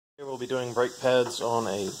Here we'll be doing brake pads on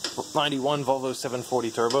a 91 Volvo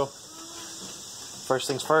 740 Turbo. First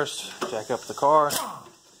things first, jack up the car,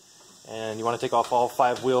 and you want to take off all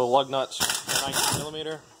 5-wheel lug nuts,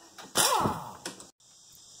 90mm.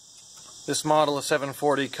 This model of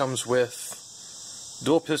 740 comes with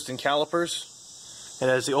dual piston calipers. It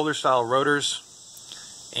has the older style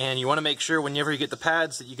rotors, and you want to make sure whenever you get the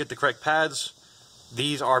pads that you get the correct pads.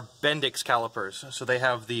 These are Bendix calipers, so they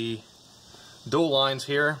have the dual lines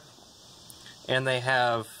here, and they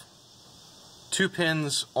have 2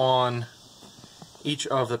 pins on each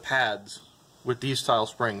of the pads with these style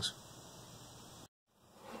springs.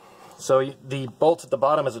 So the bolt at the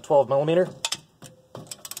bottom is a 12mm. You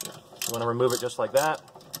want to remove it just like that.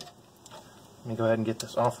 Let me go ahead and get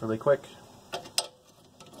this off really quick.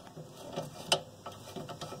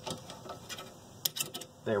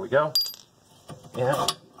 There we go. Yeah,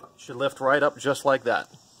 it should lift right up just like that.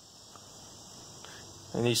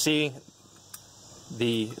 And you see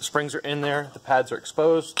the springs are in there, the pads are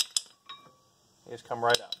exposed. They just come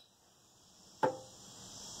right out.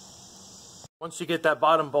 Once you get that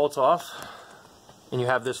bottom bolt off and you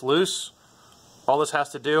have this loose, all this has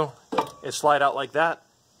to do is slide out like that,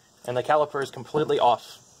 and the caliper is completely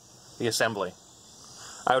off the assembly.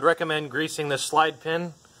 I would recommend greasing this slide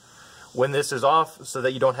pin when this is off so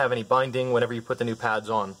that you don't have any binding whenever you put the new pads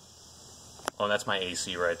on. Oh, that's my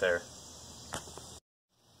AC right there.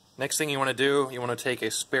 Next thing you want to do, you want to take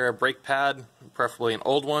a spare brake pad, preferably an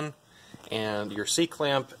old one, and your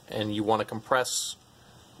C-clamp, and you want to compress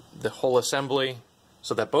the whole assembly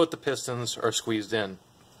so that both the pistons are squeezed in.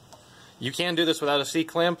 You can do this without a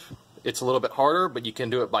C-clamp. It's a little bit harder, but you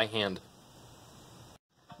can do it by hand.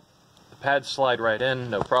 The pads slide right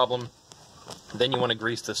in, no problem. Then you want to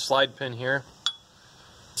grease this slide pin here.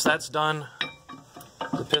 Once that's done,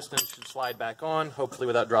 the piston should slide back on, hopefully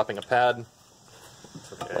without dropping a pad.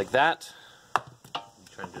 Okay. Like that. I'm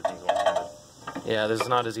trying to do things one-handed. Yeah, this is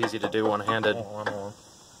not as easy to do one-handed.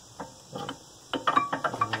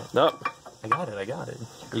 Nope. I got it.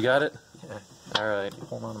 You got it? Yeah. Alright. Keep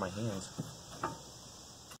holding on to my hands.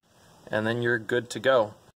 And then you're good to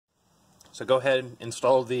go. So go ahead and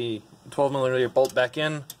install the 12mm bolt back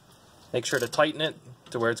in. Make sure to tighten it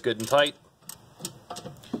to where it's good and tight.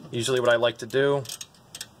 Usually what I like to do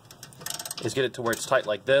is get it to where it's tight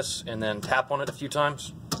like this and then tap on it a few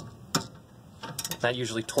times. That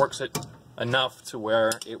usually torques it enough to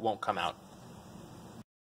where it won't come out.